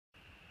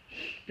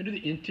Gonna do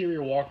the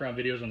interior walk-around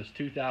videos on this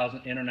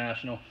 2000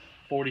 International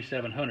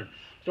 4700.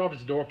 Start off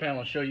this door panel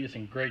and show you it's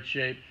in great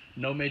shape.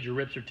 No major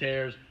rips or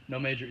tears, no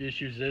major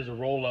issues. There's a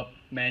roll-up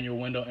manual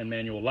window and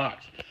manual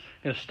locks.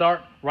 Gonna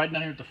start right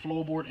down here at the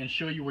floorboard and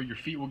show you where your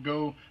feet will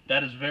go.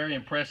 That is very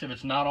impressive.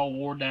 It's not all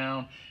wore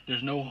down.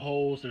 There's no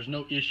holes, there's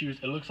no issues.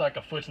 It looks like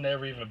a foot's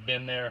never even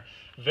been there.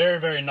 Very,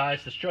 very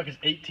nice. This truck is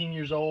 18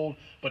 years old,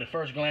 but at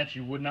first glance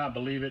you would not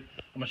believe it.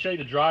 I'm gonna show you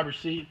the driver's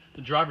seat.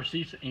 The driver's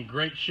seat's in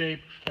great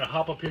shape. Gonna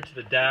hop up here to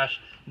the dash.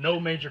 No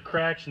major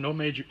cracks, no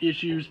major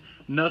issues,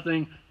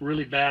 nothing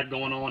really bad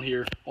going on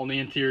here on the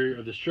interior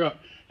of this truck.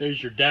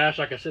 There's your dash.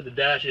 Like I said, the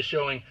dash is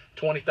showing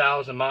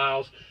 20,000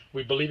 miles.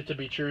 We believe it to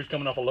be true. It's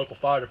coming off a local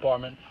fire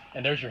department.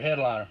 And there's your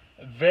headliner.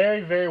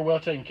 Very, very well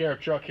taken care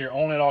of truck here.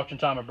 Only at auction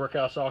time at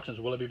Brickhouse Auctions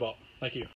will it be bought. Thank you.